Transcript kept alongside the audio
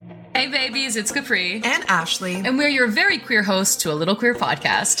Hey babies, it's Capri. And Ashley. And we're your very queer hosts to a Little Queer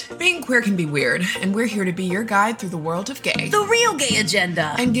podcast. Being queer can be weird, and we're here to be your guide through the world of gay. The real gay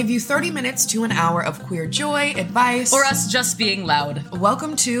agenda. And give you 30 minutes to an hour of queer joy, advice, or us just being loud.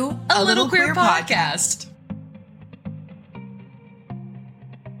 Welcome to a Little Queer podcast.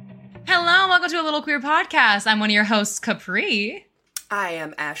 Hello, welcome to a Little Queer podcast. I'm one of your hosts, Capri. I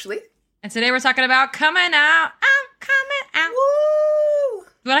am Ashley. And today we're talking about coming out. I'm coming out. Woo!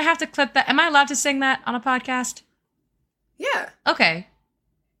 Do I have to clip that? Am I allowed to sing that on a podcast? Yeah. Okay.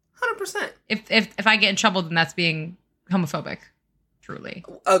 100%. If I get in trouble, then that's being homophobic. Truly.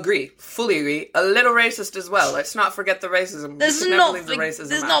 Agree. Fully agree. A little racist as well. Let's not forget the racism. Let's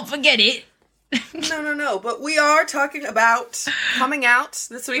not forget it. No. But we are talking about coming out.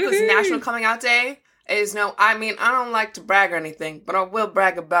 This week was National Coming Out Day. I don't like to brag or anything, but I will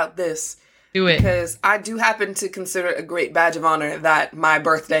brag about this. Do it. Because I do happen to consider it a great badge of honor that my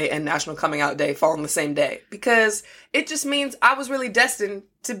birthday and National Coming Out Day fall on the same day. Because it just means I was really destined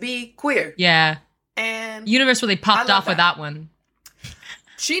to be queer. Yeah. And universe really popped off with that one.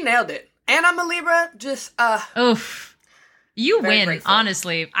 She nailed it. And I'm a Libra. Oof. You win, grateful.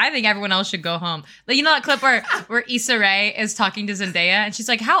 Honestly. I think everyone else should go home. Like, you know that clip where Issa Rae is talking to Zendaya? And she's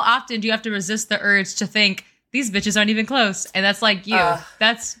like, how often do you have to resist the urge to think, these bitches aren't even close? And that's like you.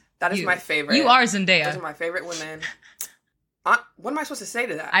 That is my favorite. You are Zendaya. Those are my favorite women. What am I supposed to say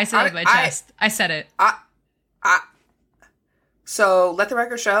to that? I said it with my chest. I said it. So let the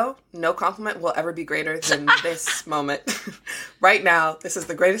record show, no compliment will ever be greater than this moment. Right now, this is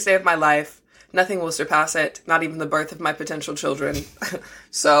the greatest day of my life. Nothing will surpass it. Not even the birth of my potential children.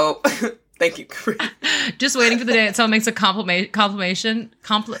 So, thank you. Just waiting for the day that someone makes a complimation.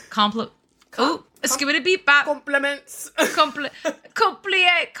 Skibbity beep bop. Compliments. Compilation.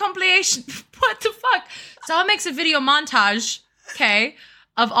 What the fuck? Someone makes a video montage, okay,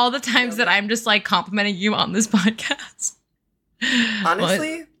 of all the times that I'm just like complimenting you on this podcast.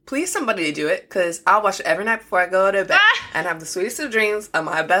 Honestly, please somebody do it, because I'll watch it every night before I go to bed and have the sweetest of dreams of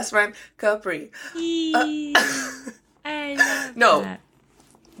my best friend, Capri. I love that.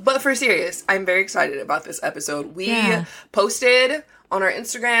 But for serious, I'm very excited about this episode. We posted on our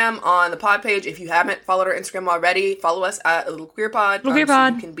Instagram, on the pod page. If you haven't followed our Instagram already, follow us at A Little Queer Pod. So you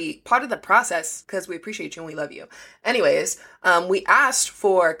can be part of the process, because we appreciate you and we love you. Anyways, we asked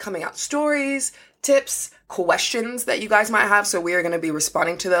for coming out stories, tips, questions that you guys might have, so we are going to be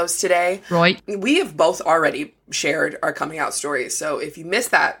responding to those today. Right. We have both already shared our coming out stories, so if you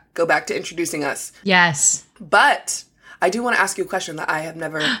missed that, go back to introducing us. Yes. But I do want to ask you a question that I have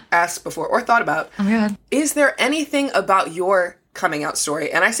never asked before or thought about. Oh my God. Is there anything about your coming out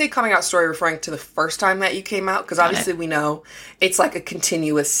story, and I say coming out story referring to the first time that you came out, because obviously we know it's like a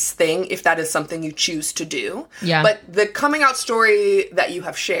continuous thing if that is something you choose to do. Yeah. But the coming out story that you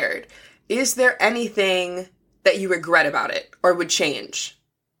have shared, is there anything that you regret about it or would change?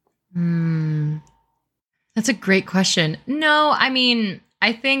 That's a great question. No,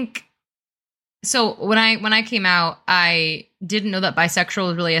 I think so. When I came out, I didn't know that bisexual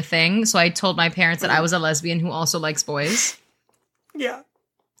was really a thing. So I told my parents that I was a lesbian who also likes boys. Yeah.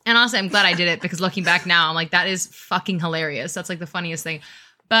 And honestly, I'm glad I did it, because looking back now, I'm like, that is fucking hilarious. That's like the funniest thing.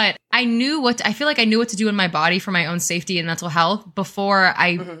 But I feel like I knew what to do in my body for my own safety and mental health before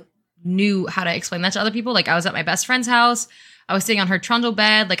I knew how to explain that to other people. Like, I was at my best friend's house. I was sitting on her trundle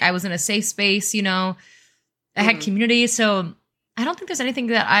bed. Like, I was in a safe space, I had community. So I don't think there's anything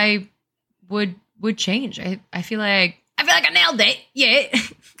that I would change. I feel like I nailed it. Yeah.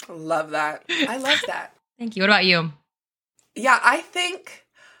 I love that. I love that. Thank you. What about you? Yeah, I think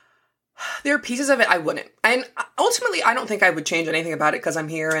there are pieces of it I wouldn't. And ultimately, I don't think I would change anything about it, because I'm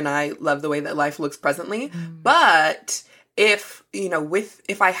here and I love the way that life looks presently. But if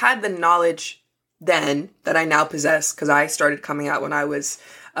I had the knowledge then that I now possess, because I started coming out when I was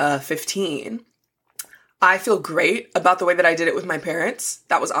 15, I feel great about the way that I did it with my parents.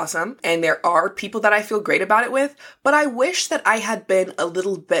 That was awesome. And there are people that I feel great about it with, but I wish that I had been a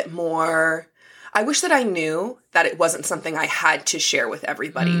little bit more... I wish that I knew that it wasn't something I had to share with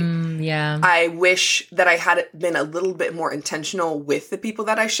everybody. Yeah. I wish that I had been a little bit more intentional with the people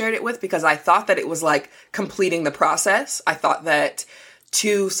that I shared it with, because I thought that it was like completing the process. I thought that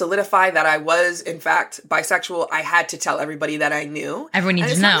to solidify that I was, in fact, bisexual, I had to tell everybody that I knew. Everyone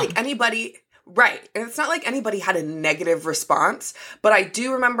needs to know. Not like anybody... Right. And it's not like anybody had a negative response, but I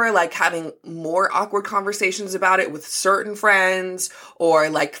do remember like having more awkward conversations about it with certain friends, or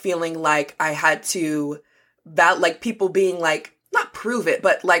like feeling like I had to, people being like, not prove it,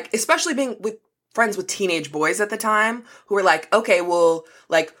 but like, especially being with friends with teenage boys at the time who were like, okay, well,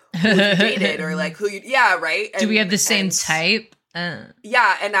 like who you dated or like who you, yeah, right. Do we have the same type?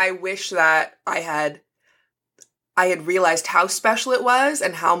 Yeah, and I wish that I had realized how special it was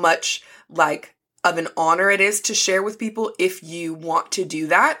and how much like of an honor it is to share with people if you want to do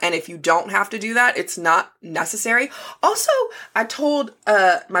that. And if you don't have to do that, it's not necessary. Also, I told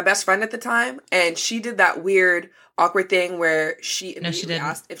my best friend at the time, and she did that weird, awkward thing where she immediately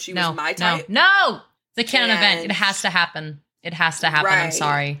asked if she was my type. No, it's a canon event. It has to happen. It has to happen. Right. I'm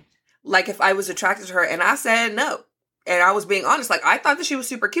sorry. Like if I was attracted to her, and I said no. And I was being honest. Like, I thought that she was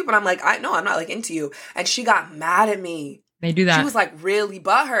super cute, but I'm like, I'm not like into you. And she got mad at me. They do that. She was like really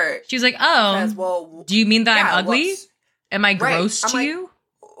butthurt. She was like, "Oh, because, well, do you mean that I'm ugly? Am I gross to you?"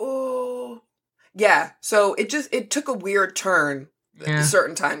 Oh, yeah. So it took a weird turn at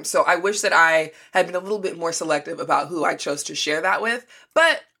certain times. So I wish that I had been a little bit more selective about who I chose to share that with.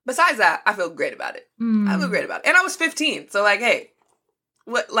 But besides that, I feel great about it. I feel great about it. And I was 15, so like, hey,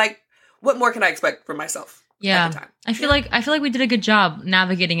 what more can I expect from myself? Yeah, at the time? I feel like we did a good job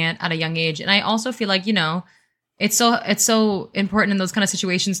navigating it at a young age, and I also feel like it's so important in those kind of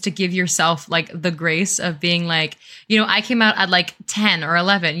situations to give yourself like the grace of being like, I came out at like 10 or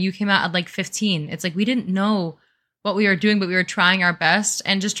 11. You came out at like 15. It's like we didn't know what we were doing, but we were trying our best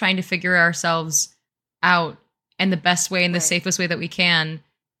and just trying to figure ourselves out in the best way, in the safest way that we can.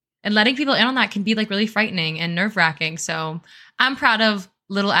 And letting people in on that can be like really frightening and nerve-wracking. So I'm proud of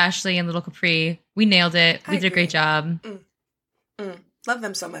little Ashley and little Capri. We nailed it. We did a great job. Love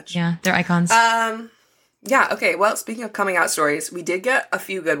them so much. Yeah, they're icons. Yeah, okay. Well, speaking of coming out stories, we did get a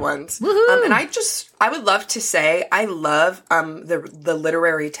few good ones. Woohoo! And I would love to say I love the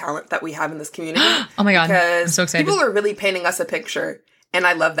literary talent that we have in this community. Oh my God. Because I'm so excited. People are really painting us a picture. And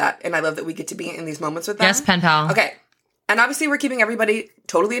I love that. And I love that we get to be in these moments with them. Yes, pen pal. Okay. And obviously we're keeping everybody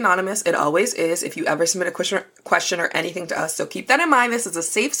totally anonymous. It always is if you ever submit a question or anything to us. So keep that in mind. This is a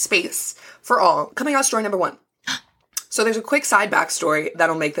safe space for all. Coming out story number 1. So there's a quick side backstory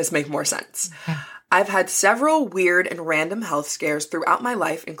that'll make this make more sense. Okay. I've had several weird and random health scares throughout my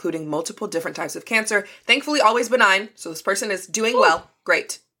life, including multiple different types of cancer. Thankfully, always benign. So this person is doing well.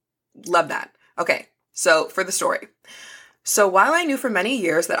 Great. Love that. Okay. So for the story. So while I knew for many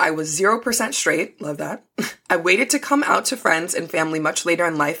years that I was 0% straight, love that, I waited to come out to friends and family much later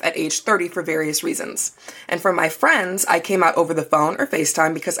in life at age 30 for various reasons. And for my friends, I came out over the phone or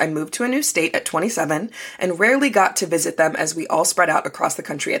FaceTime because I moved to a new state at 27 and rarely got to visit them as we all spread out across the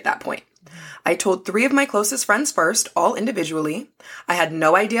country at that point. I told 3 of my closest friends first, all individually. I had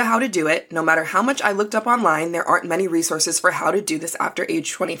no idea how to do it. No matter how much I looked up online, there aren't many resources for how to do this after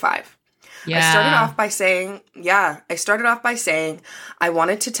age 25. Yeah. I started off by saying I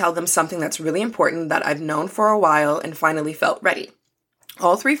wanted to tell them something that's really important that I've known for a while and finally felt ready.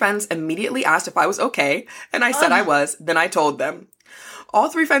 All 3 friends immediately asked if I was okay, and I said I was. Then I told them. All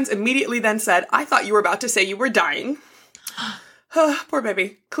 3 friends immediately then said, I thought you were about to say you were dying. Poor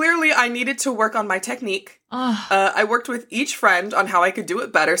baby. Clearly, I needed to work on my technique. I worked with each friend on how I could do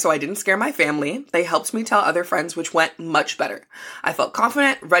it better so I didn't scare my family. They helped me tell other friends, which went much better. I felt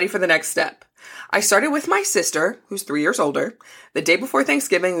confident, ready for the next step. I started with my sister, who's 3 years older. The day before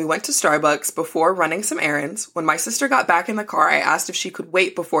Thanksgiving, we went to Starbucks before running some errands. When my sister got back in the car, I asked if she could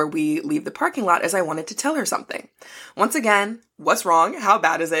wait before we leave the parking lot as I wanted to tell her something. Once again, what's wrong? How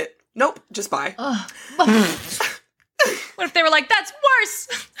bad is it? Nope, just bye. What if they were like, that's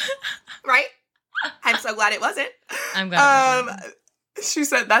worse? Right? I'm so glad it wasn't. I'm glad. She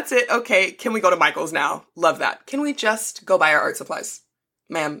said, that's it. Okay, can we go to Michael's now? Love that. Can we just go buy our art supplies?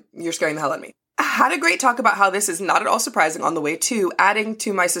 Ma'am, you're scaring the hell out of me. I had a great talk about how this is not at all surprising on the way to adding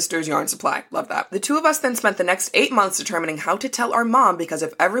to my sister's yarn supply. Love that. The 2 of us then spent the next 8 months determining how to tell our mom because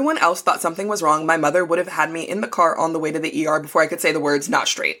if everyone else thought something was wrong, my mother would have had me in the car on the way to the ER before I could say the words not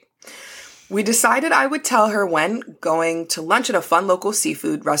straight. We decided I would tell her when going to lunch at a fun local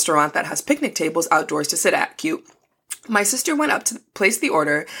seafood restaurant that has picnic tables outdoors to sit at. Cute. My sister went up to place the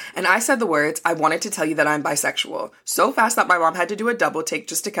order, and I said the words, I wanted to tell you that I'm bisexual, so fast that my mom had to do a double take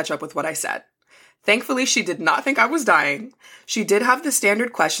just to catch up with what I said. Thankfully, she did not think I was dying. She did have the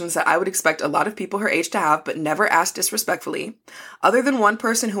standard questions that I would expect a lot of people her age to have, but never asked disrespectfully. Other than one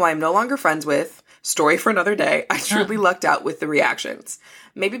person who I am no longer friends with, story for another day, I truly lucked out with the reactions.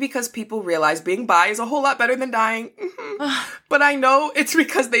 Maybe because people realize being bi is a whole lot better than dying. But I know it's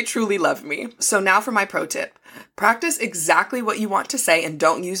because they truly love me. So now for my pro tip. Practice exactly what you want to say and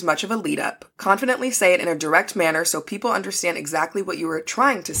don't use much of a lead up. Confidently say it in a direct manner so people understand exactly what you were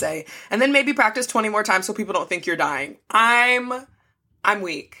trying to say. And then maybe practice 20 more times so people don't think you're dying. I'm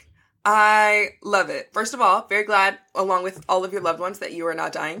weak. I love it. First of all, very glad, along with all of your loved ones, that you are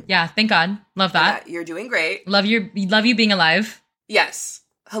not dying. Yeah, thank God. Love that. You're doing great. Love you being alive. Yes.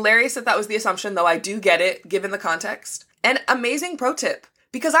 Hilarious that was the assumption, though I do get it, given the context. An amazing pro tip,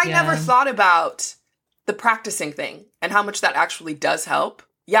 because I never thought about the practicing thing and how much that actually does help.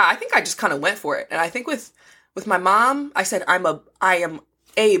 Yeah, I think I just kind of went for it. And I think with my mom, I said I am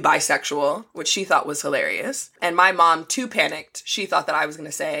a bisexual, which she thought was hilarious. And my mom too panicked. She thought that I was going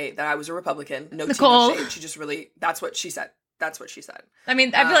to say that I was a Republican. No tea, no shade. She just really, that's what she said. That's what she said. I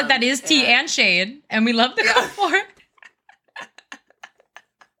mean, I feel like that is tea and shade, and we love to go for it.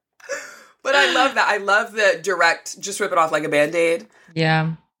 But I love that. I love the direct, just rip it off like a Band-Aid.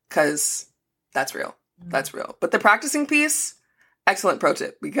 Yeah. Because that's real. That's real. But the practicing piece, excellent pro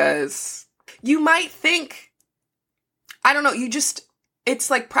tip, because you might think, I don't know,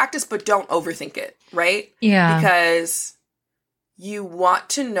 it's like practice, but don't overthink it, right? Yeah. Because you want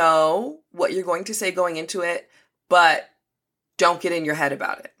to know what you're going to say going into it, but don't get in your head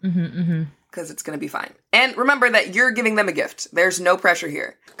about it. Because it's going to be fine. And remember that you're giving them a gift. There's no pressure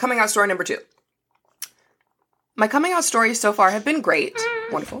here. Coming out story number 2. My coming out stories so far have been great.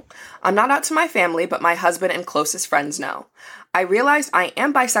 Wonderful. I'm not out to my family, but my husband and closest friends know. I realized I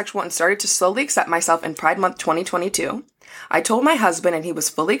am bisexual and started to slowly accept myself in Pride Month 2022. I told my husband and he was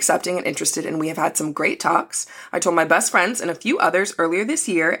fully accepting and interested, and we have had some great talks. I told my best friends and a few others earlier this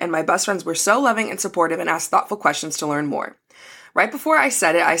year, and my best friends were so loving and supportive and asked thoughtful questions to learn more. Right before I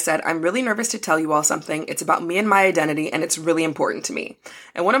said it, I said, I'm really nervous to tell you all something. It's about me and my identity, and it's really important to me.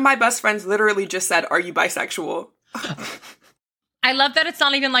 And one of my best friends literally just said, are you bisexual? I love that it's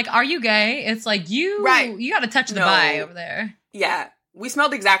not even like, are you gay? It's like, you got to touch the bi over there. Yeah. We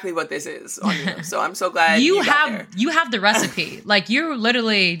smelled exactly what this is on you, so I'm so glad you got there. You have the recipe. Like, you're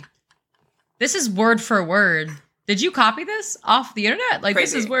literally, this is word for word. Did you copy this off the internet? Like,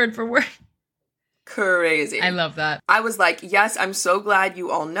 Crazy. This is word for word. Crazy. I love that. I was like, yes, I'm so glad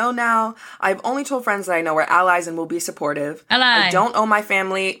you all know now. I've only told friends that I know are allies and will be supportive. Ally. I don't owe my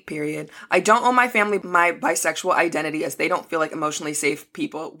family, period. I don't owe my family my bisexual identity as they don't feel like emotionally safe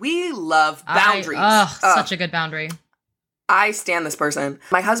people. We love boundaries. Such a good boundary. I stand this person.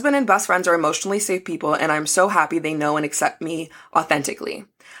 My husband and best friends are emotionally safe people, and I'm so happy they know and accept me authentically.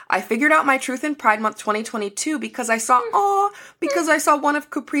 I figured out my truth in Pride Month 2022 because I saw one of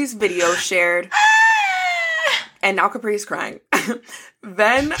Capri's videos shared. And now Capri is crying.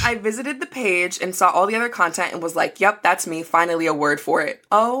 Then I visited the page and saw all the other content and was like, yep, that's me. Finally a word for it.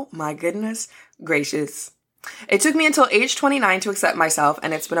 Oh my goodness gracious. It took me until age 29 to accept myself,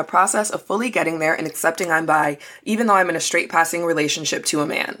 and it's been a process of fully getting there and accepting I'm bi, even though I'm in a straight passing relationship to a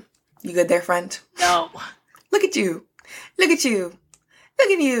man. You good there, friend? No. Look at you. Look at you. Look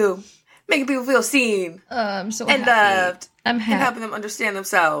at you. Making people feel seen. I'm so and happy. Loved. I'm happy. And helping them understand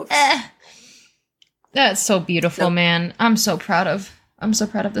themselves. That's so beautiful, man. I'm so proud of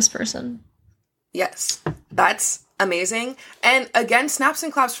this person. Yes. That's amazing. And again, snaps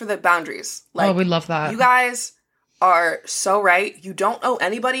and claps for the boundaries. Like, we love that. You guys are so right. You don't owe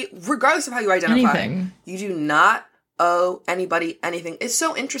anybody, regardless of how you identify. Anything. You do not owe anybody anything. It's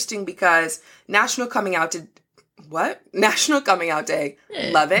so interesting because National Coming Out Day.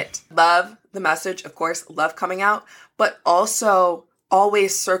 Love it. Love the message, of course. Love coming out. But also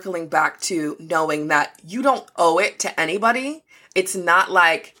always circling back to knowing that you don't owe it to anybody. It's not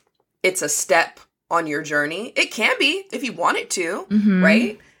like it's a step on your journey. It can be if you want it to,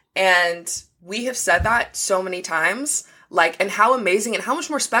 right? And we have said that so many times, like, and how amazing and how much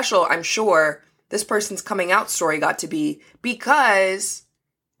more special I'm sure this person's coming out story got to be because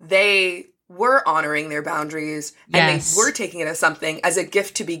they were honoring their boundaries and they were taking it as something, as a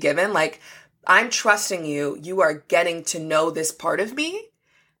gift to be given. Like, I'm trusting you. You are getting to know this part of me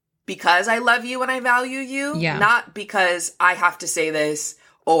because I love you and I value you, not because I have to say this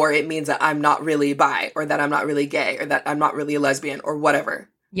or it means that I'm not really bi or that I'm not really gay or that I'm not really a lesbian or whatever.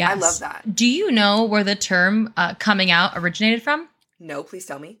 Yes. I love that. Do you know where the term coming out originated from? No, please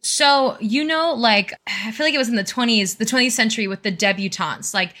tell me. So, like, I feel like it was in the 20th century with the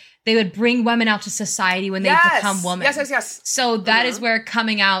debutantes. Like, they would bring women out to society when they become women. Yes. So that is where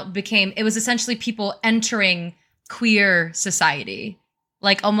coming out became, it was essentially people entering queer society.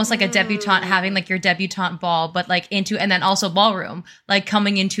 Like almost like a debutante having like your debutante ball, but like and then also ballroom, like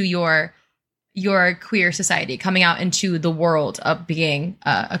coming into your queer society, coming out into the world of being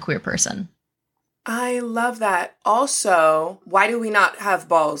a queer person. I love that. Also, why do we not have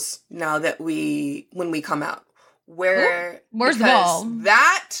balls now that when we come out? Where's the ball?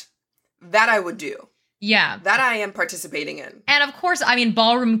 That I would do. Yeah. That I am participating in. And of course, I mean,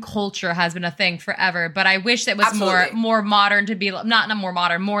 ballroom culture has been a thing forever, but I wish that was more modern to be, not more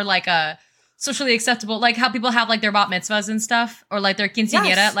modern, more like a socially acceptable, like how people have like their bat mitzvahs and stuff, or like their quinceañera.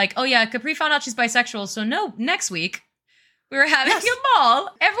 Yes. Like, oh yeah, Capri found out she's bisexual, so no, next week we were having a ball.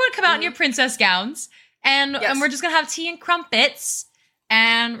 Everyone come out in your princess gowns and Yes. we're just gonna have tea and crumpets,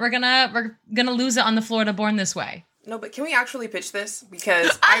 and we're gonna lose it on the Florida Born This Way. No, but can we actually pitch this?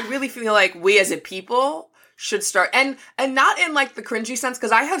 Because I really feel like we as a people should start, and not in like the cringy sense,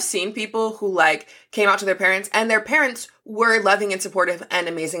 because I have seen people who like came out to their parents and their parents were loving and supportive and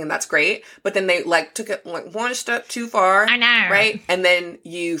amazing, and that's great. But then they like took it like one step too far. I know. Right? And then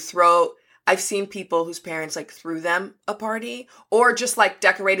I've seen people whose parents like threw them a party or just like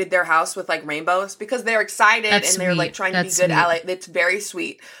decorated their house with like rainbows because they're excited That's and they're like sweet. trying to be That's good sweet. ally. It's very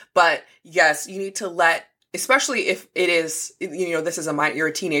sweet. But yes, you need to let, especially if it is, you know, this is you're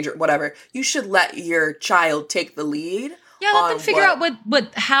a teenager, whatever, you should let your child take the lead. Yeah, let them on figure out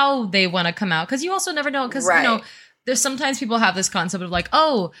what how they want to come out, because you also never know, because you know, Right. there's sometimes people have this concept of like,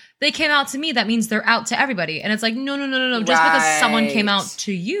 oh, they came out to me, that means they're out to everybody, and it's like no. Just because someone came out Right.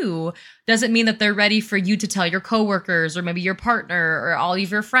 to you doesn't mean that they're ready for you to tell your coworkers or maybe your partner or all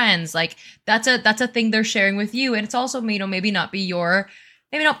of your friends. Like that's a thing they're sharing with you, and it's also, you know, maybe not be your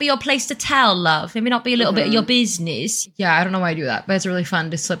place to tell, love. Maybe not be a little bit of your business. Yeah, I don't know why I do that, but it's really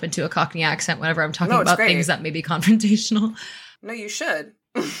fun to slip into a Cockney accent whenever I'm talking No, it's about great. things that may be confrontational. No, you should.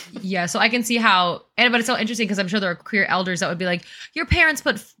 Yeah, so I can see how, but it's so interesting because I'm sure there are queer elders that would be like, your parents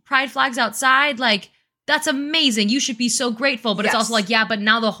put pride flags outside, like, that's amazing. You should be so grateful. But it's also Yes. like, yeah, but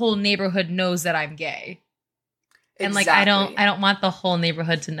now the whole neighborhood knows that I'm gay. And like, I Exactly. don't want the whole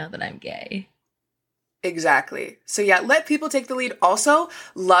neighborhood to know that I'm gay. Exactly. So yeah, let people take the lead. Also,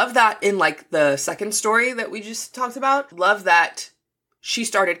 love that in like the second story that we just talked about, love that she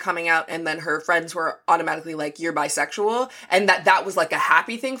started coming out and then her friends were automatically like, you're bisexual, and that was like a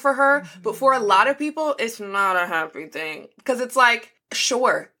happy thing for her. But for a lot of people, it's not a happy thing, because it's like,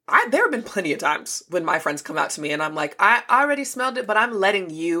 sure, there have been plenty of times when my friends come out to me and I'm like, I already smelled it, but I'm letting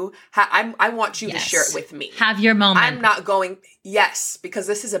you, I want you to Yes. share it with me. Have your moment. I'm not going, yes, because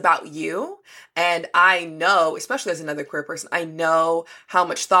this is about you. And I know, especially as another queer person, I know how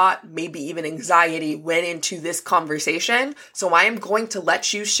much thought, maybe even anxiety went into this conversation. So I am going to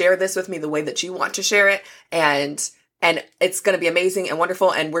let you share this with me the way that you want to share it. And it's going to be amazing and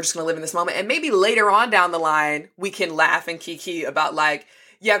wonderful. And we're just going to live in this moment. And maybe later on down the line, we can laugh and kiki about like,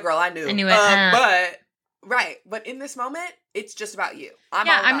 yeah, girl, I knew. I knew it. But in this moment, it's just about you.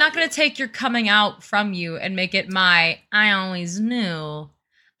 I'm not going to take your coming out from you and make it I always knew.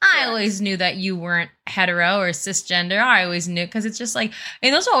 I always knew that you weren't hetero or cisgender. I always knew, because it's just like,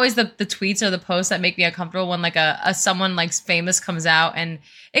 and those are always the tweets or the posts that make me uncomfortable when like a someone like famous comes out, and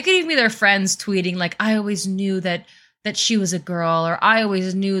it could even be their friends tweeting like, I always knew that she was a girl, or I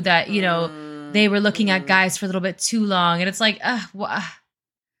always knew that, you know, they were looking at guys for a little bit too long. And it's like,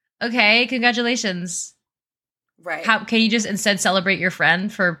 okay, congratulations. Right. How can you just instead celebrate your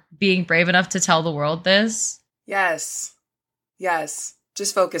friend for being brave enough to tell the world this? Yes.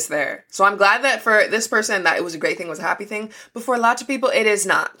 Just focus there. So I'm glad that for this person that it was a great thing, was a happy thing. But for lots of people, it is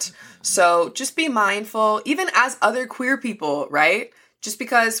not. So just be mindful, even as other queer people, right? Just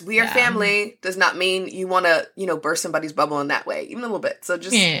because we are family does not mean you want to, you know, burst somebody's bubble in that way, even a little bit. So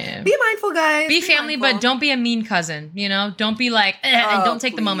just be mindful, guys. Be family, mindful. but don't be a mean cousin, you know? Don't be like, and don't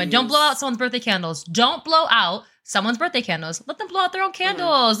take the moment. Don't blow out someone's birthday candles. Don't blow out someone's birthday candles. Let them blow out their own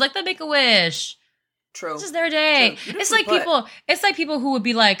candles. Let them make a wish. True. This is their day. True. It's like people who would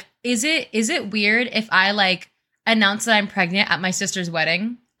be like, is it weird if I like announce that I'm pregnant at my sister's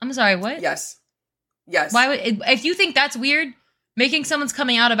wedding? I'm sorry, what? Yes. Why would, if you think that's weird, making someone's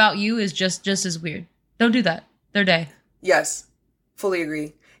coming out about you is just as weird. Don't do that. Their day. Yes. Fully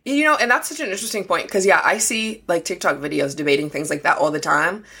agree. You know, and that's such an interesting point, because I see like TikTok videos debating things like that all the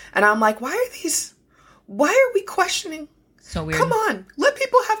time, and I'm like, why are we questioning? So weird. Come on, let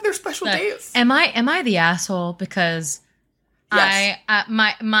people have their special days. Am I the asshole because Yes.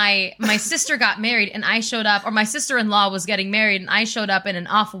 my sister got married and I showed up, or my sister-in-law was getting married and I showed up in an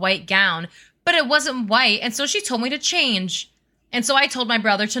off-white gown, but it wasn't white, and so she told me to change. And so I told my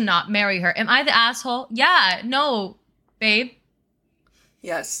brother to not marry her. Am I the asshole? Yeah. No, babe.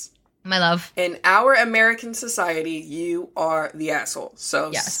 Yes. My love. In our American society, you are the asshole.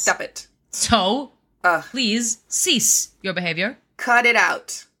 So Yes. stop it. So please cease your behavior. Cut it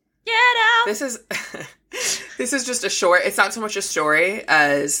out. Get out. This is just a short. It's not so much a story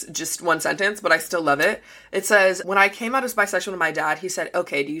as just one sentence, but I still love it. It says, when I came out as bisexual to my dad, he said,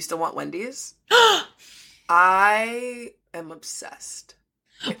 okay, do you still want Wendy's? I am obsessed.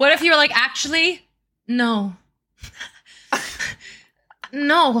 What if you were like, actually, no.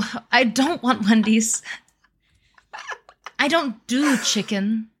 No, I don't want Wendy's. I don't do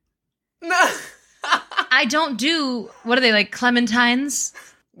chicken. No. I don't do, what are they, like Clementines?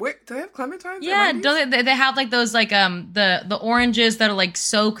 Wait, do they have clementines? Yeah, don't they have like those like the oranges that are like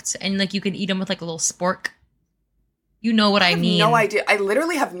soaked and like you can eat them with like a little spork. You know what I mean? No idea. I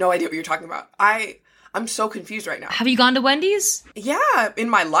literally have no idea what you're talking about. I'm so confused right now. Have you gone to Wendy's? Yeah,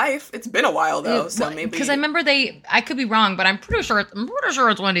 in my life. It's been a while though, so maybe because I remember I could be wrong, but I'm pretty sure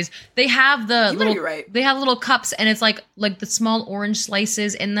it's Wendy's. They have the little right. They have little cups and it's like the small orange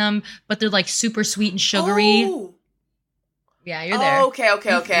slices in them, but they're like super sweet and sugary. Oh. Yeah, you're there. Oh, okay.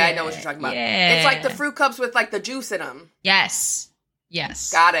 Yeah, I know what you're talking about. yeah. It's like the fruit cups with like the juice in them. Yes.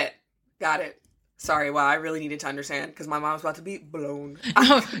 Got it. Sorry, wow, I really needed to understand because my mom was about to be blown.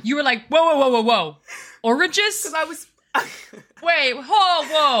 No, you were like, whoa. Oranges? Because I was... Wait,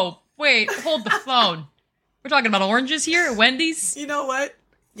 whoa. Wait, hold the phone. We're talking about oranges here at Wendy's? You know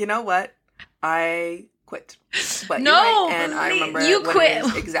what? I quit. But No, you're right, and I remember you when quit. it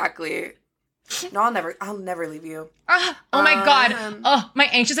is exactly... No, I'll never leave you. Oh my God. Oh, my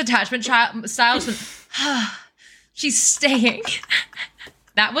anxious attachment style. She's staying.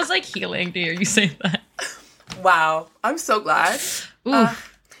 That was like healing to hear you say that. Wow. I'm so glad.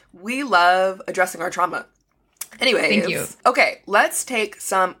 We love addressing our trauma. Anyways. Thank you. Okay, let's take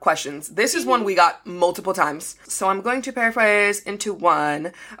some questions. This is one we got multiple times. So I'm going to paraphrase into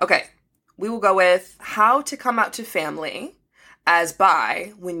one. Okay. We will go with how to come out to family as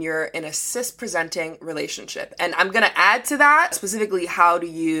bi when you're in a cis-presenting relationship. And I'm going to add to that specifically, how do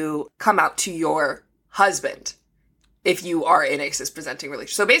you come out to your husband if you are in a cis-presenting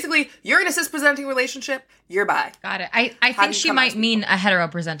relationship? So basically, you're in a cis-presenting relationship, you're bi. Got it. I think she might mean a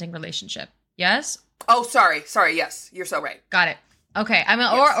hetero-presenting relationship. Yes? Oh, sorry. Yes, you're so right. Got it. Okay. I mean,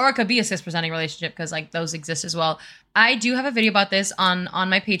 Yes. or it could be a cis-presenting relationship because like those exist as well. I do have a video about this on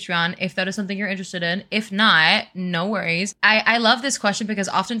my Patreon if that is something you're interested in. If not, no worries. I love this question because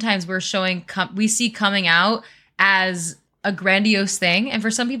oftentimes we see coming out as a grandiose thing. And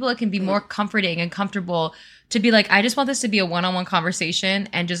for some people, it can be more comforting and comfortable to be like, I just want this to be a one-on-one conversation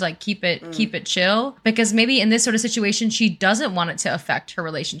and just like keep it chill. Because maybe in this sort of situation, she doesn't want it to affect her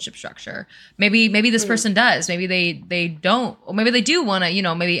relationship structure. Maybe this person does. Maybe they don't, or maybe they do want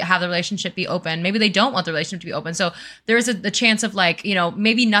to, maybe have the relationship be open. Maybe they don't want the relationship to be open. So there is the chance of like,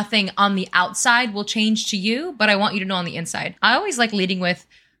 maybe nothing on the outside will change to you, but I want you to know on the inside. I always like leading with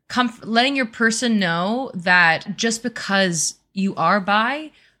letting your person know that just because you are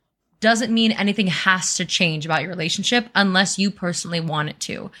bi doesn't mean anything has to change about your relationship unless you personally want it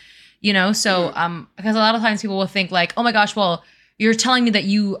to, So, because a lot of times people will think like, oh my gosh, well, you're telling me that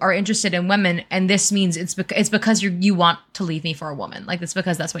you are interested in women, and this means it's because you want to leave me for a woman. Like it's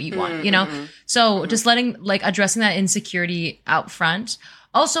because that's what you want, So just addressing that insecurity out front.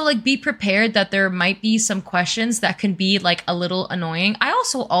 Also, like, be prepared that there might be some questions that can be like a little annoying. I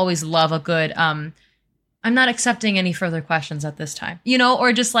also always love a good, I'm not accepting any further questions at this time,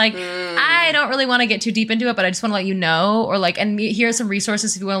 or just like, I don't really want to get too deep into it, but I just want to let you know, or like, and here are some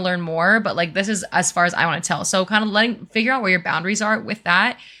resources if you want to learn more, but like, this is as far as I want to tell. So kind of figure out where your boundaries are with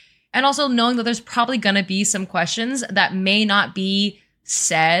that. And also knowing that there's probably going to be some questions that may not be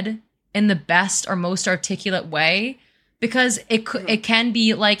said in the best or most articulate way, because it can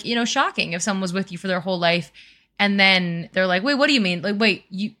be like, shocking if someone was with you for their whole life and then they're like, wait, what do you mean? Like, wait,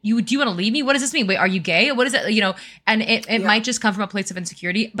 you do you want to leave me? What does this mean? Wait, are you gay? What is it? And it might just come from a place of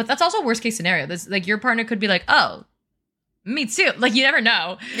insecurity, but that's also a worst case scenario. This, like, your partner could be like, oh, me too. Like, you never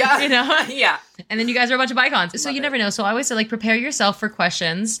know. Yeah. Yeah. And then you guys are a bunch of icons. So you never know. So I always say, like, prepare yourself for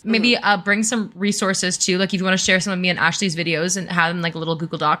questions. Maybe bring some resources too. Like, if you want to share some of me and Ashley's videos and have them like a little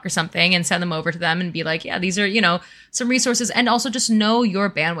Google Doc or something and send them over to them and be like, yeah, these are, some resources. And also just know your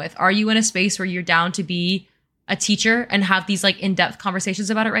bandwidth. Are you in a space where you're down to be a teacher and have these like in-depth conversations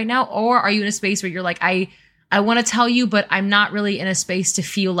about it right now? Or are you in a space where you're like, I want to tell you, but I'm not really in a space to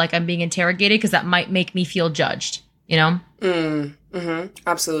feel like I'm being interrogated because that might make me feel judged,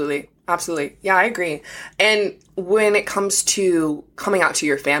 Absolutely. Yeah, I agree. And when it comes to coming out to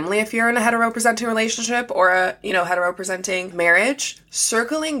your family, if you're in a hetero-presenting relationship or a, hetero-presenting marriage,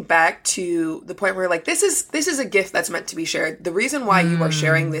 circling back to the point where like, this is a gift that's meant to be shared. The reason why you are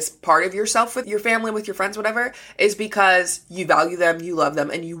sharing this part of yourself with your family, with your friends, whatever, is because you value them, you love them,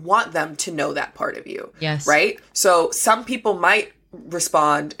 and you want them to know that part of you. Yes. Right? So some people might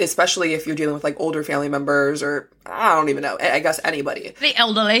respond, especially if you're dealing with like older family members or I don't even know, I guess anybody. The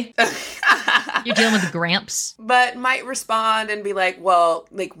elderly. You're dealing with the gramps. But might respond and be like, well,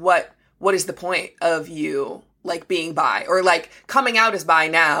 like what is the point of you like being bi or like coming out as bi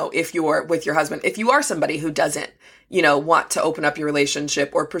now if you're with your husband, if you are somebody who doesn't, want to open up your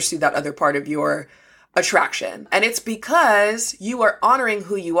relationship or pursue that other part of your attraction. And it's because you are honoring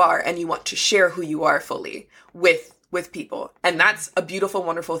who you are and you want to share who you are fully with with people. And that's a beautiful,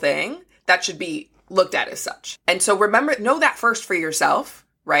 wonderful thing that should be looked at as such. And so remember, know that first for yourself,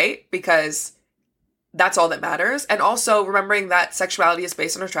 right? Because that's all that matters. And also remembering that sexuality is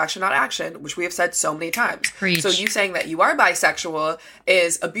based on attraction, not action, which we have said so many times. Preach. So you saying that you are bisexual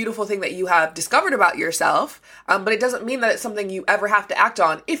is a beautiful thing that you have discovered about yourself. But it doesn't mean that it's something you ever have to act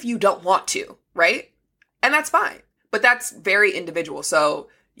on if you don't want to, right? And that's fine. But that's very individual. So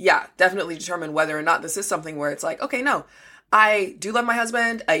yeah, definitely determine whether or not this is something where it's like, okay, no, I do love my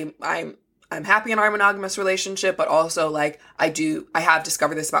husband. I'm happy in our monogamous relationship, but also like I have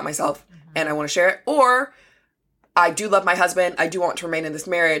discovered this about myself and I want to share it. Or I do love my husband. I do want to remain in this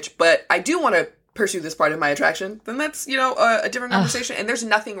marriage, but I do want to pursue this part of my attraction. Then that's, a different conversation. And there's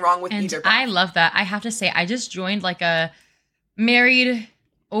nothing wrong with either part. I love that. I have to say, I just joined like a married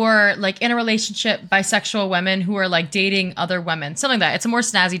or like in a relationship bisexual women who are like dating other women, something like that. It's a more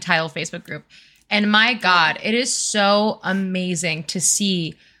snazzy title Facebook group. And my God, it is so amazing to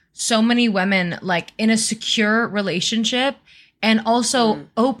see so many women like in a secure relationship and also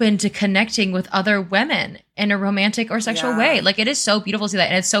open to connecting with other women in a romantic or sexual way. Like, it is so beautiful to see that.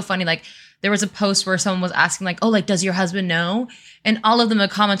 And it's so funny. Like, there was a post where someone was asking like, oh, like, does your husband know? And all of them, the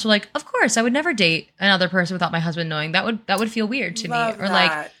comments were like, of course, I would never date another person without my husband knowing. That would feel weird to Love me. Or that.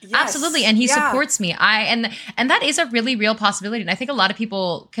 like, Yes. absolutely. And he supports me. And that is a really real possibility. And I think a lot of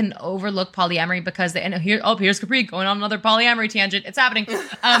people can overlook polyamory because here's Capri going on another polyamory tangent. It's happening.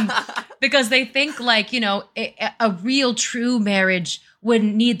 Because they think like, a real true marriage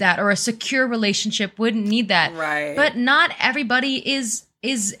wouldn't need that, or a secure relationship wouldn't need that. Right. But not everybody is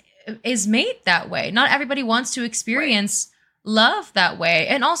made that way. Not everybody wants to experience love that way.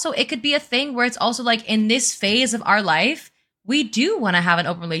 And also it could be a thing where it's also like in this phase of our life, we do want to have an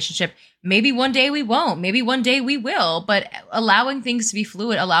open relationship. Maybe one day we won't. Maybe one day we will. But allowing things to be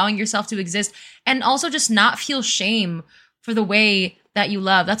fluid, allowing yourself to exist, and also just not feel shame for the way that you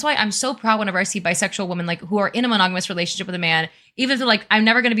love. That's why I'm so proud whenever I see bisexual women like who are in a monogamous relationship with a man, even if they're like, I'm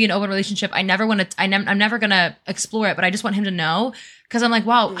never going to be in an open relationship. I'm never going to explore it, but I just want him to know. Cause I'm like,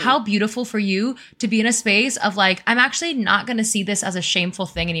 wow, how beautiful for you to be in a space of like, I'm actually not going to see this as a shameful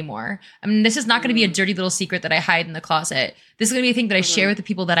thing anymore. I mean, this is not going to be a dirty little secret that I hide in the closet. This is going to be a thing that I share with the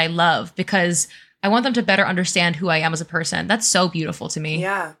people that I love because I want them to better understand who I am as a person. That's so beautiful to me.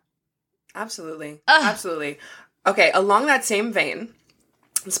 Yeah, absolutely. Absolutely. Okay. Along that same vein,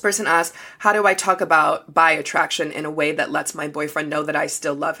 this person asked, how do I talk about bi attraction in a way that lets my boyfriend know that I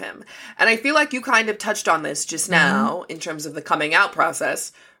still love him? And I feel like you kind of touched on this just now in terms of the coming out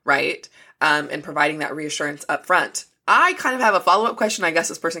process, right? And providing that reassurance up front. I kind of have a follow-up question. I guess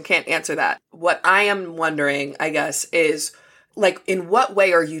this person can't answer that. What I am wondering, I guess, is like, in what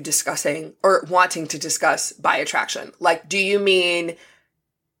way are you discussing or wanting to discuss bi attraction? Like, do you mean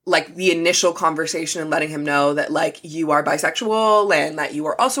like the initial conversation and letting him know that like you are bisexual and that you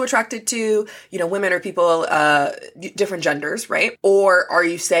are also attracted to, women or people, different genders, right? Or are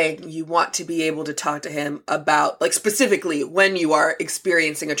you saying you want to be able to talk to him about like specifically when you are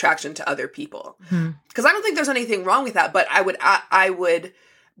experiencing attraction to other people? Because I don't think there's anything wrong with that, but I would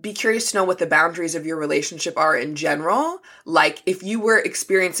be curious to know what the boundaries of your relationship are in general. Like if you were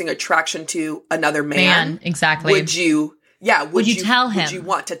experiencing attraction to another man exactly. Would you tell him? Would you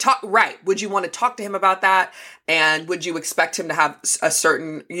want to talk? Right. Would you want to talk to him about that? And would you expect him to have a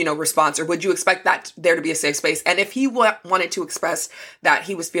certain, response? Or would you expect that there to be a safe space? And if he wanted to express that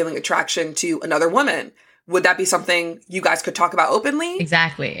he was feeling attraction to another woman, would that be something you guys could talk about openly?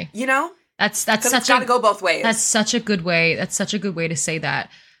 Exactly. That's such it's got to go both ways. That's such a good way. That's such a good way to say that.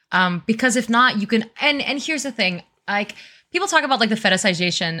 Because if not, you can, and here's the thing, like people talk about like the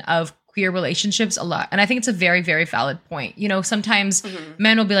fetishization of queer relationships a lot. And I think it's a very, very valid point. Sometimes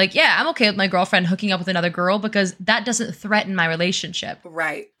men will be like, yeah, I'm okay with my girlfriend hooking up with another girl because that doesn't threaten my relationship.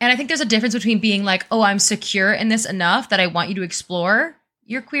 Right. And I think there's a difference between being like, oh, I'm secure in this enough that I want you to explore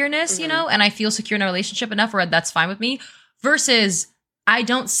your queerness, and I feel secure in a relationship enough where that's fine with me, versus I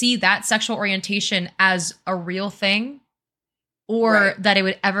don't see that sexual orientation as a real thing or that it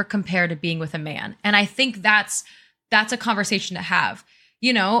would ever compare to being with a man. And I think that's a conversation to have.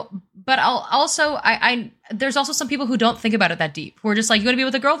 But I'll also, there's also some people who don't think about it that deep, who are just like, you want to be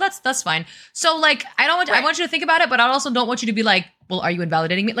with a girl? That's fine. So like, I want you to think about it, but I also don't want you to be like, well, are you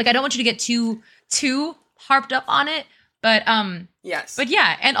invalidating me? Like, I don't want you to get too harped up on it. But, yes. But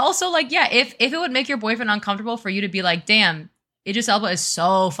yeah. And also like, yeah, if it would make your boyfriend uncomfortable for you to be like, damn, Idris Elba is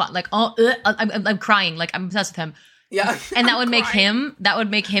so fun. Like, I'm crying. Like, I'm obsessed with him. Yeah. And that would make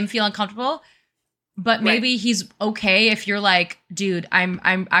him feel uncomfortable. But maybe he's okay if you're like, dude,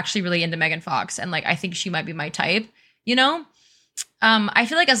 I'm actually really into Megan Fox and like I think she might be my type, I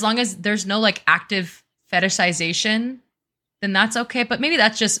feel like as long as there's no like active fetishization, then that's okay. But maybe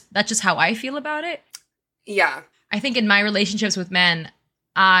that's just how I feel about it. Yeah. I think in my relationships with men,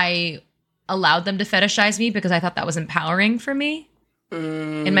 I allowed them to fetishize me because I thought that was empowering for me.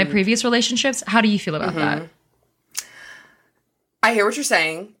 In my previous relationships. How do you feel about that? I hear what you're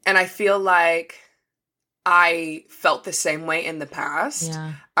saying, and I feel like I felt the same way in the past.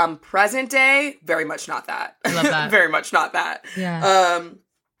 Yeah. Present day, very much not that. I love that. Very much not that. Yeah.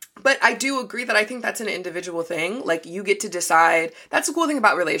 But I do agree that I think that's an individual thing. Like, you get to decide. That's the cool thing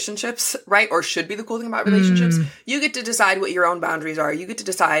about relationships, right? Or should be the cool thing about relationships. You get to decide what your own boundaries are. You get to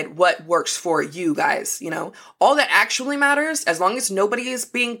decide what works for you guys, you know? All that actually matters, as long as nobody is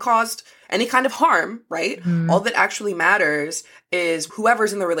being caused any kind of harm, right? All that actually matters is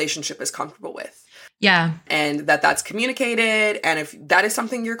whoever's in the relationship is comfortable with. Yeah. And that's communicated. And if that is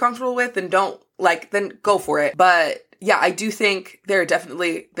something you're comfortable with, then then go for it. But yeah, I do think there's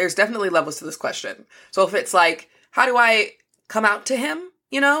definitely levels to this question. So if it's like, how do I come out to him?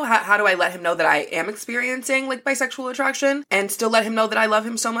 You know, how do I let him know that I am experiencing like bisexual attraction and still let him know that I love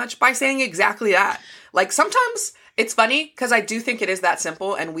him so much? By saying exactly that. Like, sometimes it's funny because I do think it is that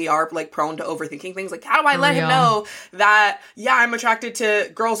simple, and we are like prone to overthinking things. Like, how do I let him know that, yeah, I'm attracted to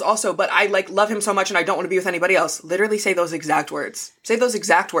girls also, but I like love him so much and I don't want to be with anybody else? Literally say those exact words. Say those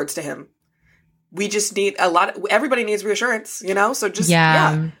exact words to him. We just need everybody needs reassurance, you know? So just,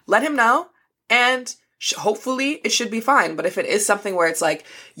 let him know, and hopefully it should be fine. But if it is something where it's like,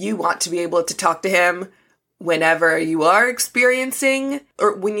 you want to be able to talk to him whenever you are experiencing,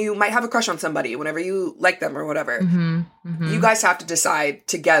 or when you might have a crush on somebody, whenever you like them or whatever, you guys have to decide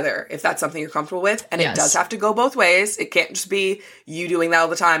together if that's something you're comfortable with. And it does have to go both ways. It can't just be you doing that all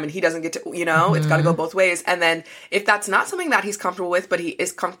the time and he doesn't get to, you know, it's got to go both ways. And then if that's not something that he's comfortable with, but he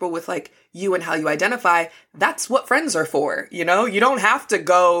is comfortable with like you and how you identify, that's what friends are for. You know, you don't have to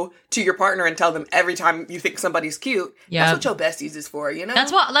go to your partner and tell them every time you think somebody's cute. That's what your besties is for, you know?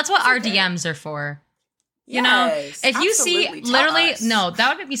 That's what our DMs are for. You know, if you see that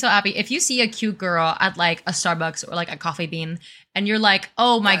would make me so happy. If you see a cute girl at like a Starbucks or like a Coffee Bean and you're like,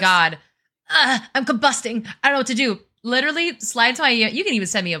 oh my God, I'm combusting. I don't know what to do. Literally slide to my, you can even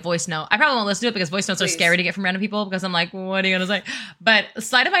send me a voice note. I probably won't listen to it because voice notes are scary to get from random people because I'm like, what are you going to say? But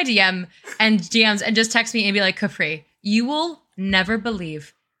slide to my DMs and just text me and be like, Capri, you will never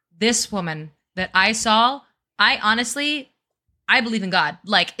believe this woman that I saw. I believe in God.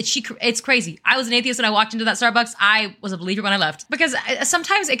 Like, it's crazy. I was an atheist when I walked into that Starbucks. I was a believer when I left. Because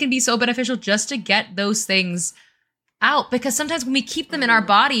sometimes it can be so beneficial just to get those things out. Because sometimes when we keep them in our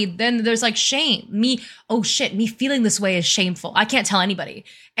body, then there's like shame. Me feeling this way is shameful. I can't tell anybody.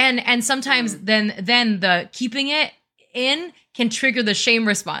 And sometimes then the keeping it in can trigger the shame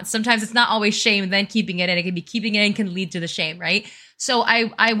response. Sometimes it's not always shame, then keeping it in. It can be keeping it in can lead to the shame, right? So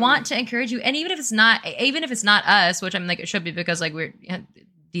I want to encourage you, and even if it's not us, which I'm like, it should be because like we're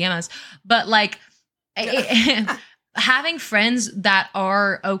DM us, but like having friends that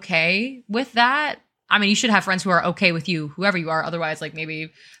are okay with that. I mean, you should have friends who are okay with you, whoever you are. Otherwise, like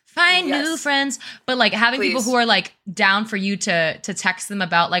maybe find new friends. But like having people who are like down for you to text them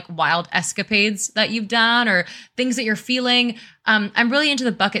about like wild escapades that you've done or things that you're feeling. I'm really into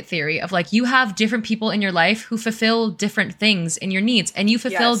the bucket theory of like you have different people in your life who fulfill different things in your needs, and you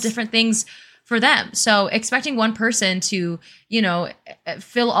fulfill different things for them. So expecting one person to, you know,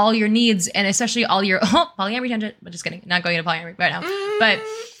 fill all your needs and especially all your polyamory tangent. I'm just kidding. Not going into polyamory right now, but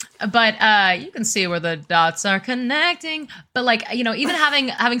you can see where the dots are connecting. But like, you know, even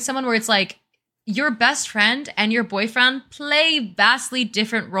having someone where it's like your best friend and your boyfriend play vastly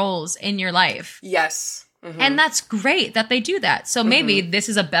different roles in your life. Yes. And that's great that they do that. So maybe this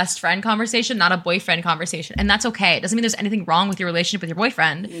is a best friend conversation, not a boyfriend conversation. And that's okay. It doesn't mean there's anything wrong with your relationship with your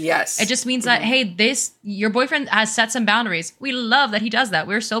boyfriend. Yes. It just means that, hey, your boyfriend has set some boundaries. We love that he does that.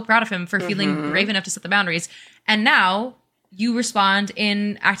 We're so proud of him for feeling brave enough to set the boundaries. And now you respond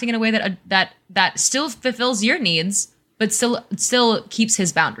in acting in a way that still fulfills your needs, but still keeps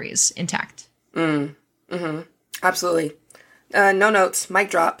his boundaries intact. Absolutely. No notes. Mic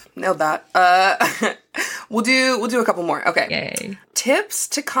drop. Nailed that. We'll do a couple more. Okay. Yay. Tips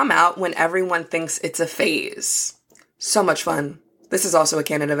to come out when everyone thinks it's a phase. So much fun. This is also a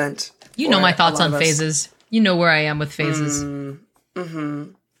canon event. You know my thoughts on phases. You know where I am with phases.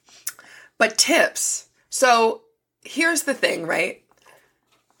 But tips. So here's the thing, right?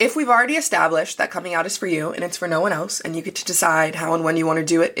 If we've already established that coming out is for you and it's for no one else, and you get to decide how and when you want to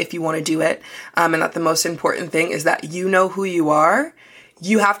do it, if you want to do it, and that the most important thing is that you know who you are,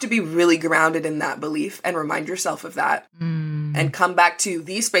 you have to be really grounded in that belief and remind yourself of that. and come back to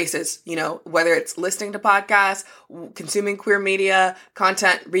these spaces, you know, whether it's listening to podcasts, consuming queer media,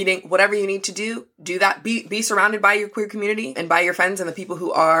 content, reading, whatever you need to do that. Be surrounded by your queer community and by your friends and the people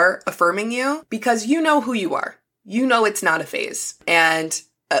who are affirming you, because you know who you are. You know it's not a phase. And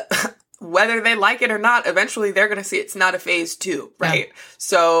whether they like it or not, eventually they're going to see it's not a phase too, right? Yeah.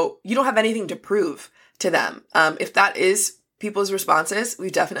 So you don't have anything to prove to them. If that is people's responses,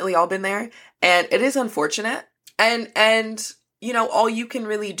 we've definitely all been there. And it is unfortunate. And you know, all you can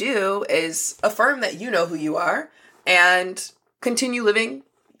really do is affirm that you know who you are and continue living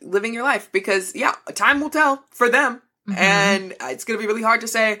your life, because yeah, time will tell for them. Mm-hmm. And it's going to be really hard to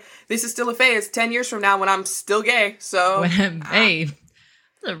say this is still a phase 10 years from now when I'm still gay. So hey, that's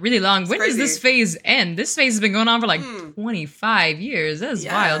a really long. When does this phase end? This phase has been going on for like 25 years. That's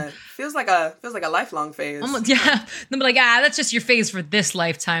wild. Feels like a lifelong phase. Almost, yeah. They'll be like, that's just your phase for this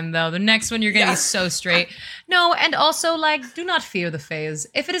lifetime, though. The next one, you're going to be so straight. No, and also, like, do not fear the phase.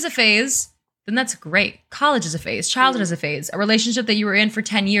 If it is a phase, then that's great. College is a phase. Childhood is a phase. A relationship that you were in for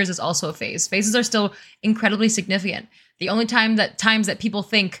 10 years is also a phase. Phases are still incredibly significant. The only times that people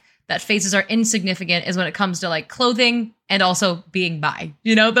think that phases are insignificant is when it comes to like clothing and also being bi.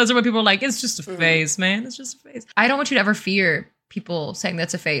 You know, those are when people are like, it's just a phase, man. It's just a phase. I don't want you to ever fear people saying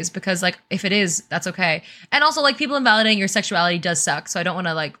that's a phase, because like if it is, that's okay. And also like people invalidating your sexuality does suck. So I don't want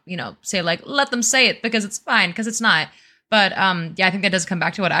to like, you know, say like, let them say it because it's fine, because it's not. But yeah, I think that does come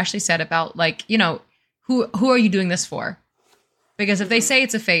back to what Ashley said about like, you know, who are you doing this for? Because if they say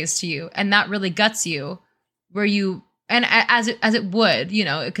it's a phase to you and that really guts you, were you, and as it would, you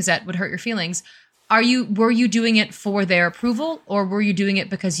know, because that would hurt your feelings, were you doing it for their approval, or were you doing it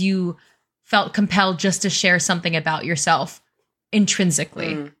because you felt compelled just to share something about yourself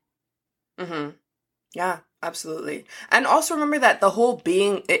intrinsically? Yeah, absolutely. And also remember that the whole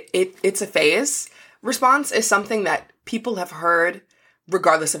being it's a phase response is something that people have heard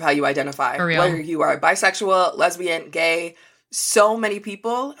regardless of how you identify. Whether you are bisexual, lesbian, gay, so many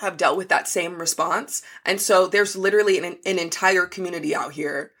people have dealt with that same response. And so there's literally an entire community out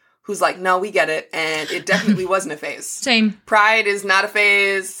here who's like, no, we get it. And it definitely wasn't a phase. Same. Pride is not a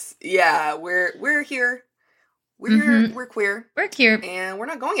phase. Yeah, we're here. We're here. We're queer. We're queer. And we're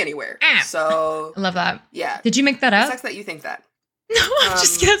not going anywhere. So I love that. Yeah. Did you make that up? It sucks that you think that. No, I'm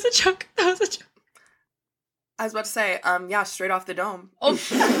just kidding. That's a joke. That was a joke. I was about to say, yeah, straight off the dome. Oh,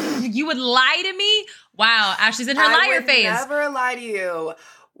 you would lie to me? Wow, Ashley's in her liar phase. I would never lie to you.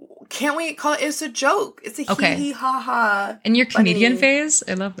 Can't we call it? It's a joke. It's a hee ha ha. In your comedian phase?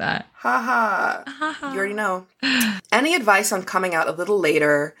 I love that. Ha ha. You already know. Any advice on coming out a little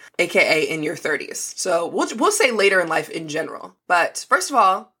later, aka in your 30s? So we'll say later in life in general. But first of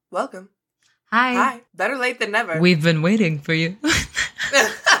all, welcome. Hi. Better late than never. We've been waiting for you.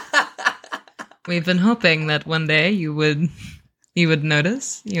 We've been hoping that one day you would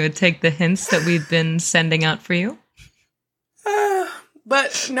notice. You would take the hints that we've been sending out for you.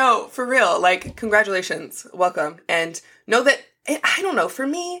 But no, for real, like, congratulations. Welcome. And know that, I don't know, for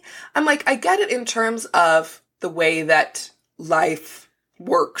me, I'm like, I get it in terms of the way that life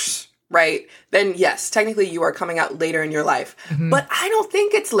works, right? Then yes, technically you are coming out later in your life. Mm-hmm. But I don't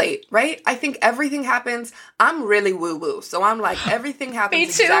think it's late, right? I think everything happens. I'm really woo-woo. So I'm like, everything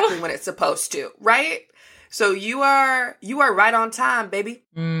happens exactly when it's supposed to, right? So you are right on time, baby.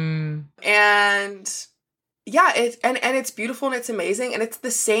 And yeah, it's beautiful and it's amazing. And it's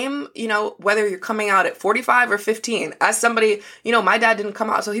the same, you know, whether you're coming out at 45 or 15. As somebody, you know, my dad didn't come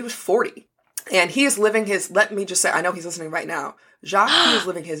out until he was 40. And he is living let me just say, I know he's listening right now. Jacques is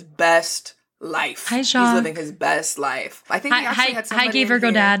living his best life. Hi, Jacques. He's living his best life. I think he actually had somebody. Hi, Gay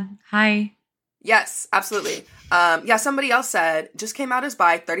Virgo Dad. Hi. Yes, absolutely. Yeah, somebody else said, just came out as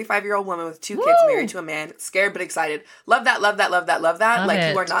bi, 35-year-old woman with 2 kids, married to a man, scared but excited. Love that, love that, love that, love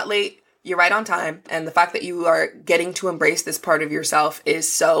that. You are not late. You're right on time. And the fact that you are getting to embrace this part of yourself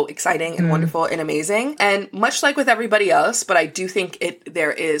is so exciting and wonderful and amazing. And much like with everybody else, but I do think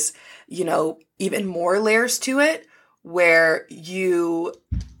there is, you know, even more layers to it, where you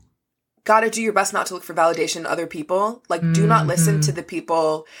gotta do your best not to look for validation in other people. Like, do not listen to the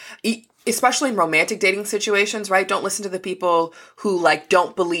people, especially in romantic dating situations, right? Don't listen to the people who, like,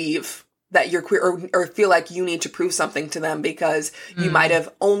 don't believe that you're queer or feel like you need to prove something to them because you might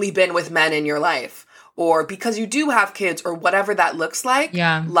have only been with men in your life, or because you do have kids, or whatever that looks like.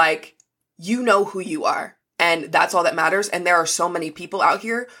 Yeah. Like, you know who you are. And that's all that matters. And there are so many people out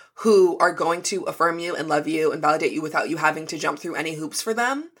here who are going to affirm you and love you and validate you without you having to jump through any hoops for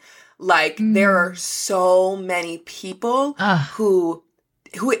them. Like, there are so many people who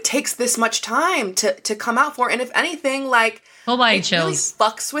it takes this much time to come out for. And if anything, like, whole body it chills.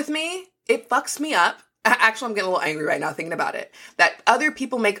 really fucks with me. It fucks me up Actually, I'm getting a little angry right now thinking about it. That other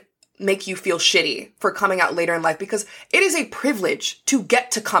people make you feel shitty for coming out later in life, because it is a privilege to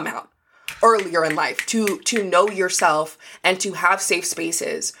get to come out earlier in life, to know yourself and to have safe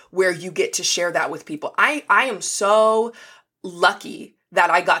spaces where you get to share that with people. I am so lucky that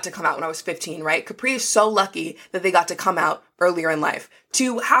I got to come out when I was 15, right? Capri is so lucky that they got to come out earlier in life.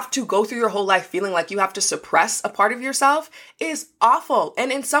 To have to go through your whole life feeling like you have to suppress a part of yourself is awful, and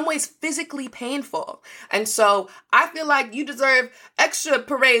in some ways physically painful. And so I feel like you deserve extra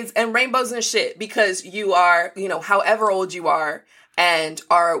parades and rainbows and shit because you are, however old you are, and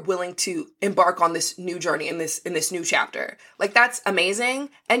are willing to embark on this new journey in this new chapter. Like, that's amazing.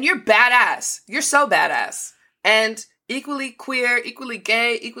 And you're badass. You're so badass. And equally queer, equally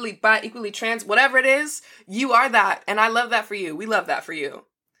gay, equally bi, equally trans, whatever it is, you are that. And I love that for you. We love that for you.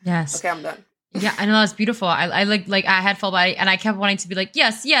 Yes. Okay, I'm done. Yeah, I know, that's beautiful. I like I had full body and I kept wanting to be like,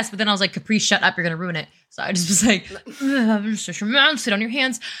 yes, but then I was like, Capri, shut up, you're gonna ruin it. So I just was like, sit on your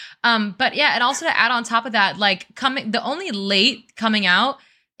hands. But yeah, and also to add on top of that, like the only late coming out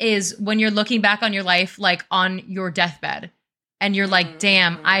is when you're looking back on your life, like on your deathbed. And you're like,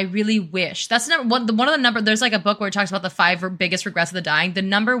 damn, I really wish. That's one of the number. There's like a book where it talks about the 5 biggest regrets of the dying. The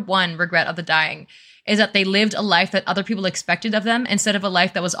number 1 regret of the dying is that they lived a life that other people expected of them instead of a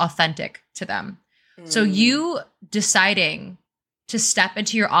life that was authentic to them. So you deciding to step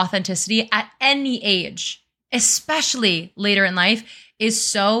into your authenticity at any age, especially later in life, is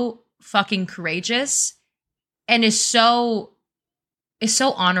so fucking courageous and is so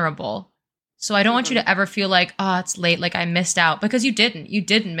honorable. So I don't want you to ever feel like, oh, it's late, like I missed out, because you didn't. You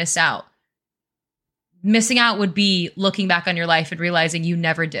didn't miss out. Missing out would be looking back on your life and realizing you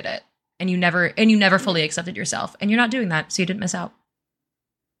never did it, and you never fully accepted yourself, and you're not doing that, so you didn't miss out.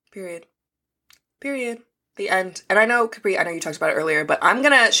 Period. The end. And I know, Capri, I know you talked about it earlier, but I'm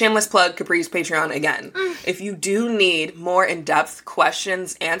gonna shameless plug Capri's Patreon again. If you do need more in-depth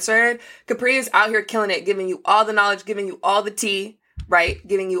questions answered, Capri is out here killing it, giving you all the knowledge, giving you all the tea, right?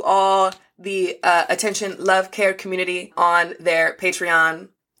 Giving you all the attention, love, care, community on their Patreon.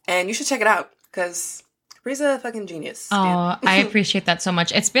 And you should check it out, because Capri's a fucking genius. Oh, I appreciate that so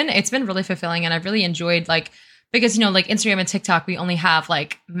much. It's been really fulfilling, and I've really enjoyed, because, like Instagram and TikTok, we only have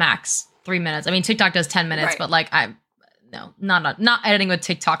like max 3 minutes. I mean, TikTok does 10 minutes, right. But not editing with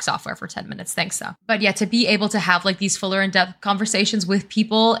TikTok software for 10 minutes. Thanks, though. But yeah, to be able to have like these fuller in-depth conversations with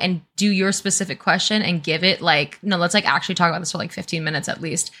people and do your specific question and give it let's actually talk about this for 15 minutes at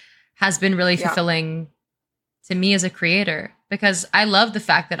least, has been really fulfilling to me as a creator, because I love the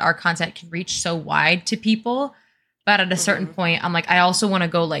fact that our content can reach so wide to people. But at a certain point, I'm like, I also want to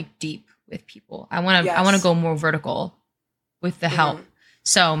go deep with people. I want to go more vertical with the help.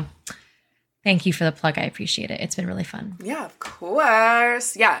 So thank you for the plug. I appreciate it. It's been really fun. Yeah, of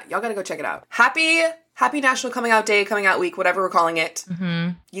course. Yeah, y'all gotta go check it out. Happy National Coming Out Day, Coming Out Week, whatever we're calling it.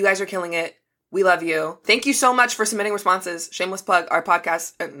 You guys are killing it. We love you. Thank you so much for submitting responses. Shameless plug, our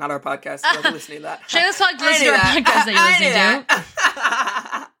podcast. Not our podcast. You'll be listening to that. Shameless plug to our podcast that you're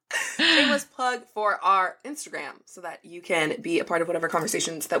listening to. Shameless plug for our Instagram so that you can be a part of whatever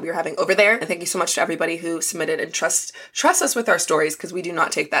conversations that we are having over there. And thank you so much to everybody who submitted and trust us with our stories, because we do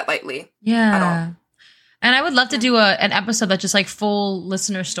not take that lightly. Yeah. At all. And I would love to do an episode that's just full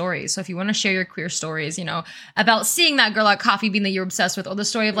listener stories. So if you want to share your queer stories, about seeing that girl at Coffee Bean that you're obsessed with, or the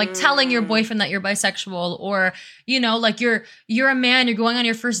story of telling your boyfriend that you're bisexual, or, you're a man, you're going on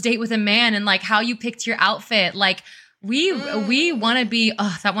your first date with a man, and how you picked your outfit. We want to be,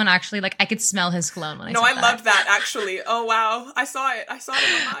 that one actually, I could smell his cologne when I said that. No, I loved that actually. Oh, wow. I saw it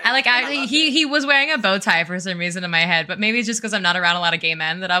in my mind. He was wearing a bow tie for some reason in my head, but maybe it's just because I'm not around a lot of gay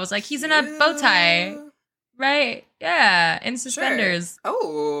men that I was like, he's in a bow tie. Right. Yeah. In suspenders. Sure.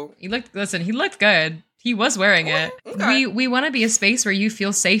 Oh. He looked good. He was wearing it. Okay. We want to be a space where you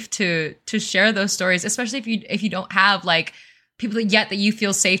feel safe to share those stories, especially if you don't have people yet that you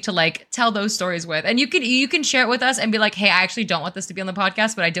feel safe to tell those stories with. And you can share it with us and be like, hey, I actually don't want this to be on the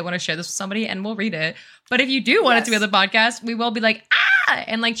podcast, but I did want to share this with somebody, and we'll read it. But if you do want it to be on the podcast, we will be like,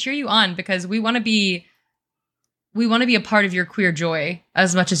 and cheer you on, because we want to be a part of your queer joy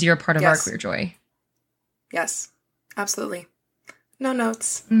as much as you're a part of our queer joy. Yes, absolutely. No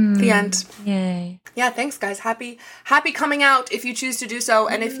notes. The end. Yay. Yeah, thanks, guys. Happy coming out if you choose to do so.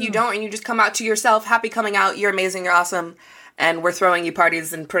 And if you don't and you just come out to yourself, happy coming out. You're amazing. You're awesome. And we're throwing you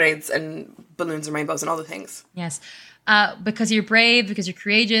parties and parades and balloons and rainbows and all the things. Yes. Because you're brave, because you're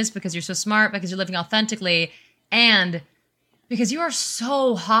courageous, because you're so smart, because you're living authentically, and because you are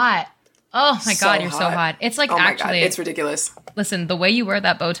so hot. Oh my God, you're so hot. It's oh my God, it's ridiculous. Listen, the way you wear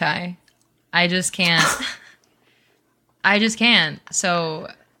that bow tie, I just can't. So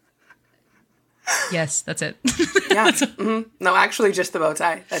Yes, that's it. Yeah. No, actually, just the bow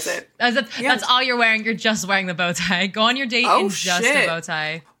tie. That's it. That's all you're wearing. You're just wearing the bow tie. Go on your date in just a bow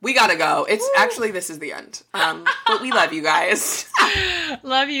tie. We gotta go. It's actually, this is the end. But we love you guys.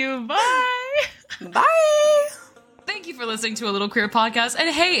 Love you. Bye. Bye. Thank you for listening to A Little Queer Podcast. And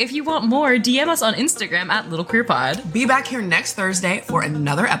hey, if you want more, DM us on Instagram at Little Queer Pod. Be back here next Thursday for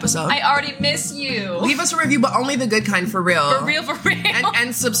another episode. I already miss you. Leave us a review, but only the good kind, for real. For real, for real.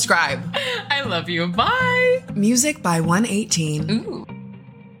 And subscribe. I love you. Bye. Music by 118. Ooh.